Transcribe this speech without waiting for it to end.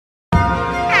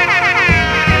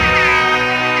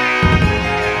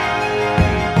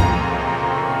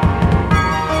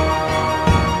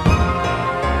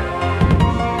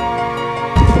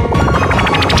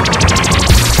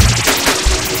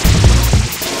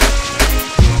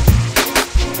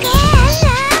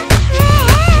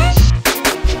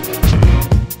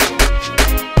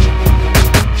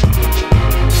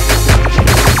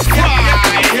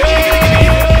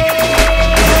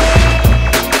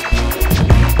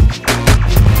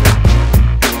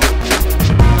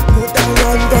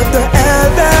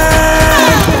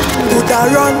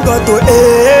go to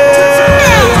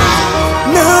hell.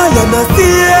 Nah, you no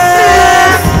see.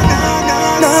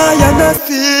 Nah, you no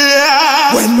see.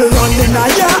 When me run in a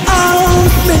your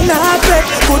house, me nah beg.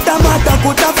 Coulda mother,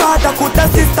 coulda father, coulda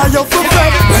sister, you for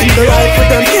bread. When the rifle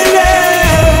them kill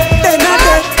it, then I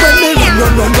beg. When me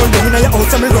run in a your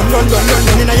house, me run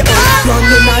in a your house. Run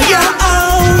in a your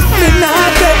house, me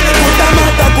nah beg. Coulda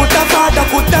mother, coulda father,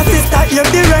 coulda sister, you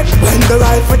direct. When the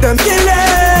rifle them kill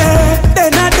it,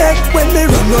 then I beg. When me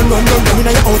run in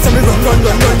a your house, me run in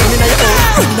a your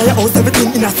house. Run in a your house,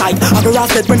 everything in a sight. I go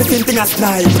rock when the same thing a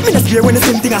snipe. Me not spear when the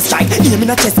same thing a strike. Aim in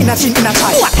a chest, in a chin, in a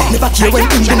thigh. Never care when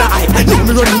in a eye. Now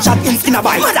me running shot in skin a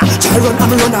bite. Try run and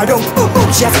me run her down.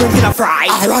 She a sprint in a fry.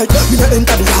 Alright, me no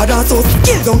enter the hard and sauce.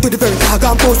 Kill down to the very tag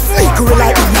and post. Make her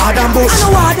like in yard and bush. I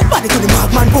know what, body to the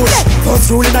magman bush. First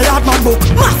rule in a yard man book.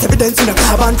 Mass evidence in a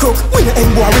carbon crook. When you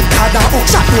end boy with card and hook.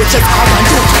 Shot to a chest, arm and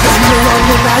joke. When you run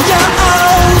in a your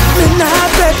house, me not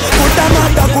beg. Coulda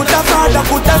mother, coulda father,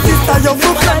 coulda sister, you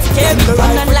for friends.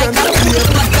 Running like a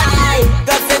paper guy.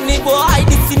 Cause any boy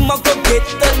this in my go get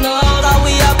to know that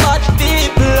we are bad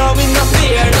people and we no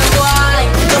fear no boy.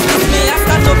 Just kiss me and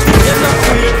stand up, you no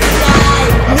fear to die.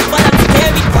 Me but I'm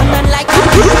scary, running like a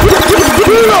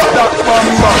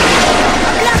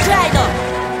Black Rider,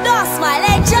 don't smile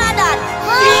like Jordan.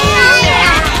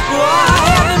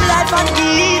 I'm life and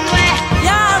deep.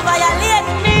 Yeah, violate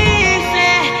me.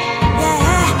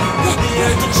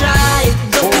 You're to try.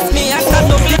 Just kiss me and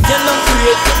stand up, you no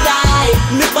fear to die.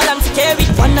 Me but I'm scary,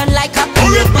 running like a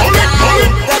paper guy.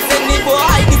 Cause any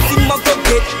boy this in my go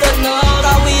get to know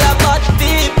that we are bad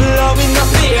people and we no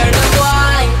fear no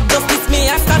boy. Just kiss me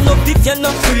and stand up if you're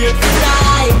not fear to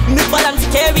die. Me but I'm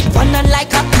scary, running like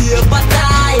a paper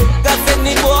guy. Cause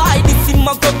any boy this in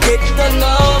my go get to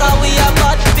know that we are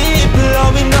bad people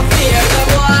and we no fear no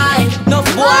boy. No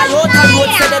boy out the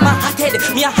road say them a hot-head,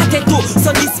 me a hot-head too.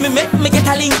 So this me make me get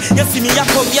a link. You see me a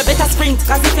come, you better sprint.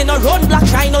 Cause if you no run black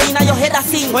rhino in a your head a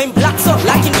sing. When black so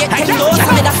like him get 10 loads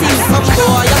I better sing. Some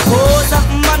boy a poser,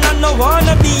 man I no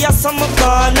wanna be a summer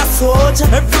born a soldier.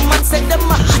 Every man said them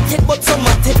a hot-head but some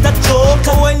a take a joke.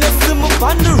 When you see me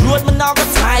on the road, me now go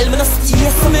smile, me no stay.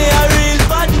 So me a real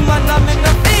bad man and me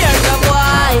no fear no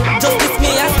boy. Just kiss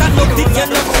me and stand up if you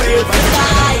no fear to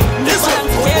die. This one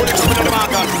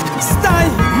style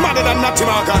madder than Natty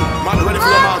Morgan. Man ready for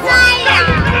your Morgan.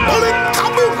 Holy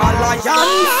kaboom!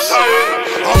 Alliance.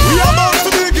 And we about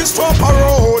the biggest top a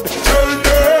road. Tell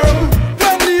them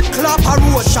when it clap a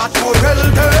road shot for tell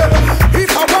them.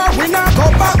 If a war we not go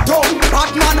back down.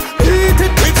 Batman hit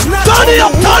it, it's not. Turn it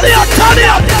up, turn it up, turn it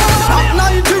up. At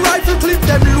 90 rifle clip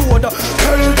them load.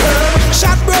 Tell them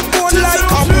shot break bone like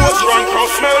a moose. Run cross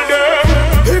smell them.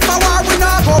 If a war we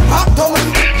not go back down.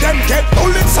 Them get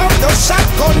bullets out the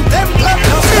shotgun. Them clap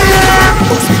the stand.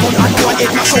 Those people and one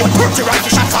head mash out. 30 rifle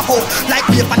shots a out. Like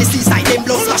wave on the seaside, them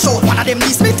blows flash out. One of them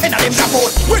knees split, 10 of them drop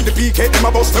out. When the PK them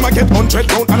a bust, them a get 100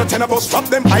 round. And a 10 a bust, drop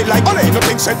them high like all ain't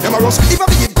nothing said them a rust. If a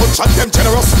big gunshot, them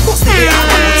generous. Bust the air,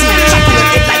 one more team. Shot to the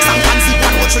head like some fancy.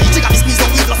 103, jigga me squeeze up,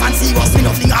 eagle fancy. Rust me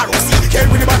nothing ROC. Care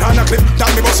with the banana clip,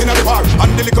 down the bus in the bar. And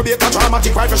the little bit of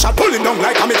dramatic rifle shot, pulling down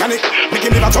like a mechanic.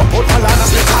 Making me a jump out, Alana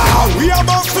slip. We are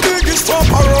about the biggest top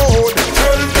a road.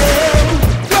 Tell them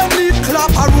when it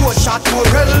clap a road shot for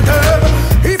tell them.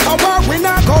 If a war we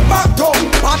not go back down.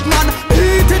 Batman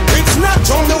hit it, it's not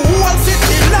on the whole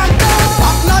city locked down.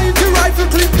 Back 90 rifle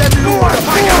clip them load.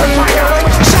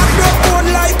 Shot your phone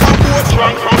like a boat.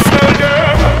 Run cross tell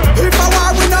them. If a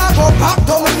war we not go back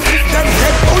down. Them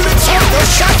get bullets on the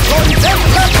shotgun. Them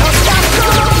let us back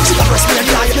down. She got press me and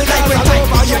lie like when time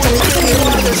for you to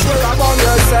be sure about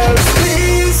yourselves.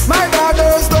 Please, my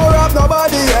brothers don't rob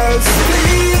nobody else.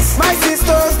 Please, my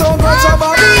sisters don't grudge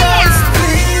nobody else.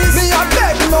 Please, me a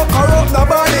beg no corrupt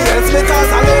nobody else. Because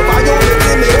I love you,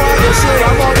 unity, me want you share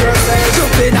about yourself.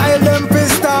 Juvenile them fi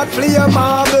start play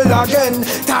marble again.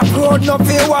 Top road no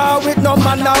fi war with no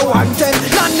man now 110.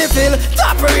 Nannyville,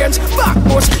 top range, back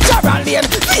bush, Jarrah Lane,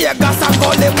 Vegas and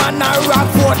Gully man and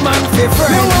Rockford man fi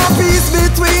friend. You want peace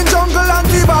between jungle and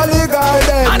the Valley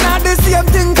Garden. And at the same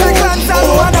thing click and tell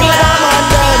one another man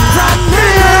then. From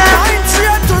here, I'm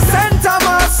straight to St.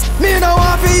 Thomas. Me no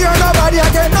want fi hear nobody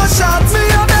again no shots. Me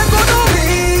a beg go no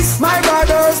please. My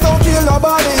brothers don't kill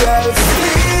nobody else.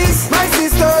 Please, my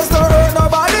sisters don't hurt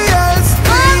nobody else.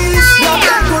 Please, no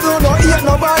beg go do no hate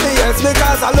nobody else.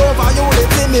 Because I love and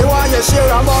unity, me want you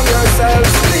share among yourselves.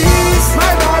 Please, my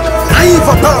brothers. I ain't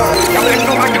for bird.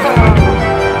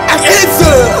 I can't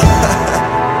say.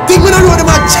 Think when I know them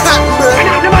a chat, man.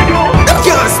 Them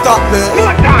can't stop me. No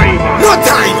time. No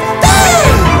time.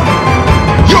 Damn.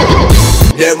 Yo.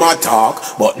 them a talk,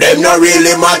 but them no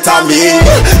really matter me.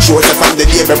 Shows you from the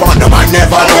day me born, no man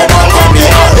never know about me.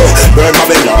 Burn my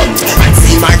belongs and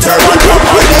see my turn on top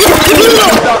of me.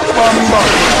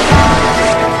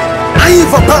 I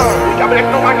even burn.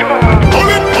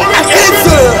 It's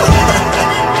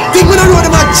think me no know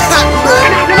them a chat, man.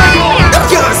 Them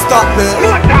can't stop me.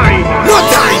 No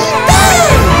time.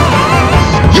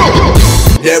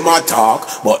 Them a talk,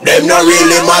 but them no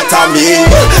really matter me.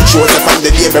 Shows you from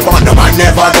the day me born, no man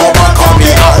never go back on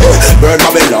me. Burn my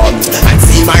belongs and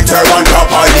see my turn on top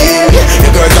of me.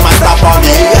 The girls them a stop on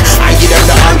me, I give them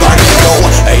the hand on me.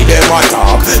 Hey, them a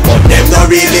talk, but them no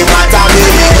really matter me.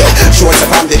 Shows you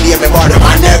from the day me born, no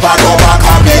man never go back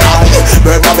on me.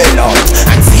 Burn my belongs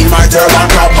and see my turn on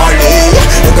top of me.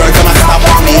 The girls them a stop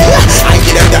on me, I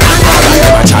give them the hand on me.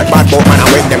 Them a chat bad about man, and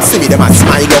when them see me, them a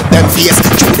smile up them face.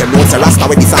 Chew them notes a rasta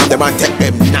when disarm them and take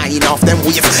them 9 off them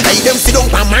waist. Hey, them sit down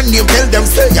and man name, tell them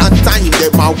say your time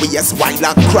them a waste. While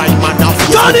a crime man a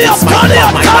face. Turn it up, turn it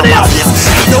up, turn it up.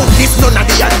 I don't this none of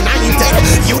the anointed.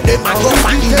 You them a go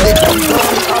find them.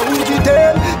 How would you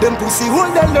tell them pussy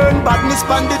when they learn badness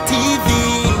on the TV?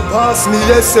 Pass me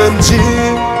SMG.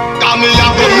 Come me a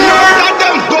go murder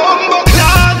them bumbo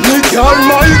clan. Me carry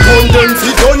my gun, them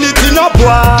fi gun it in a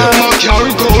bar. Them a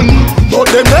carry gun, but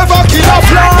them never kill a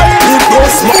fly. It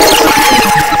goes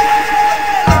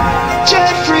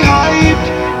Jeffrey hype.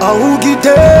 I who give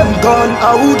them gun,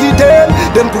 I who give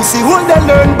them pussy when they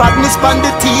learn badness on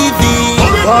the TV.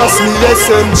 Pass me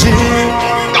SMG.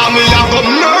 Come me a go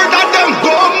murder them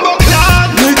bumbo clan.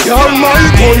 Me carry my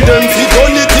gun, them fi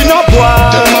gun it in a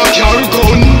bar. Them a carry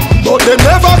gun, but them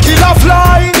never kill a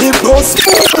fly. It goes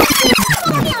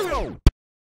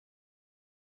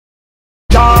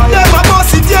them a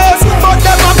bust it, yes, but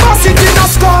them a bust it in a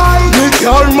sky. Me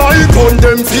carry my gun,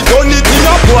 them fi gun it in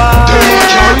a bar. them a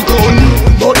carry gun,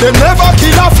 but them never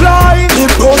kill a fly. Me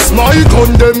bust my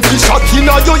gun, them fi shot in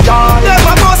a your yard. Them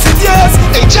a bust it, yes.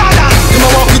 hey Jada. Them a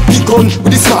walk with big gun,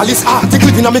 with the smallest heart. The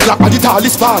clip in a me clock at the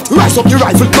tallest part. Rise up the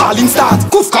rifle, balling start.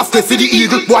 Cuff cuff for the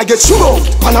eagle, boy get shoot out.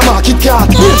 Panama kid card,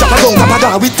 me chop a down, tap a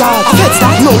down with tart. Head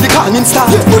start, now the cannon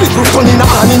start. Bulletproof gun in a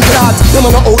arm in clad. Them a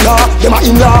no outlaw, them a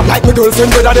in-law. Like me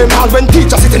girlfriend, brother them. All when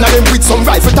teacher sitting on them with some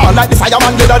rifle tall like the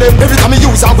fireman leather them. Every time me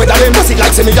use and weather them, bust it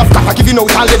like say me have copper giving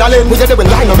out all leather them. We say they when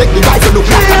line and make me rifle look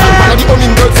like that. One of the only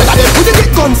girls feather them. Who they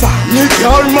get gun for? Me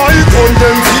carry my gun,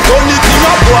 them fi gun it in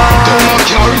a bar. Them a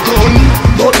carry gun,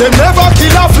 but them never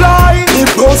kill a fly. Me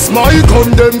bust my gun,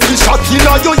 them fi shot in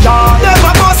a your yard. Them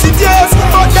a bust it, yes,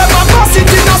 but them a bust it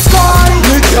in a sky.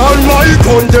 Me carry my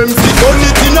gun, them fi gun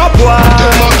it in a bar.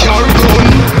 them a carry gun,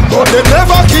 but them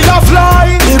never kill a fly.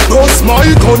 Me bust my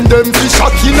gun, them fi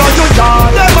shot in a your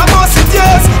yard. Them a bust it,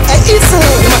 yes. Hey, it's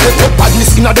them a take up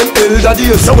badness in a them elder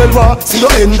days. So well, see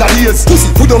your end of days. Pussy,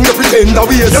 put on your pretender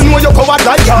ways. You know you covered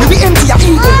like ya. Me be empty your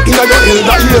ego in a your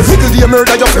elder years. Middle day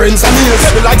murder your friends and years.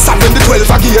 Me like Sam when the 12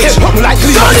 a gauge. Me like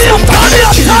clean and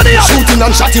shooting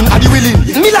and shotting at the willing.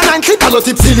 Milan and clip a lot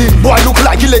tip ceiling. Boy look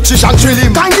like electrician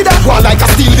drilling. Can't get that one like a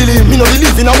steel villain. Me no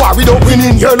believe in a war without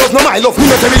winning. Your love no my love. Me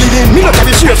no carry leading. Me no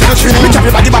carry share to the training. Me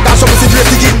carry body back and show me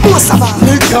cigarette digging.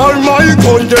 Me carry my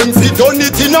gun, them fi done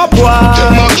it in a bar.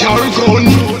 them a carry gun,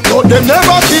 but them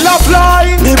never kill a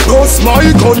fly. Me bust my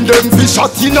gun, them fi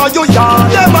shot in a your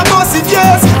yard. Them a bust it,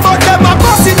 yes, but them a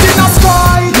bust it in a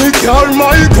sky. Me carry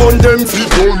my gun, them fi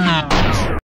done it.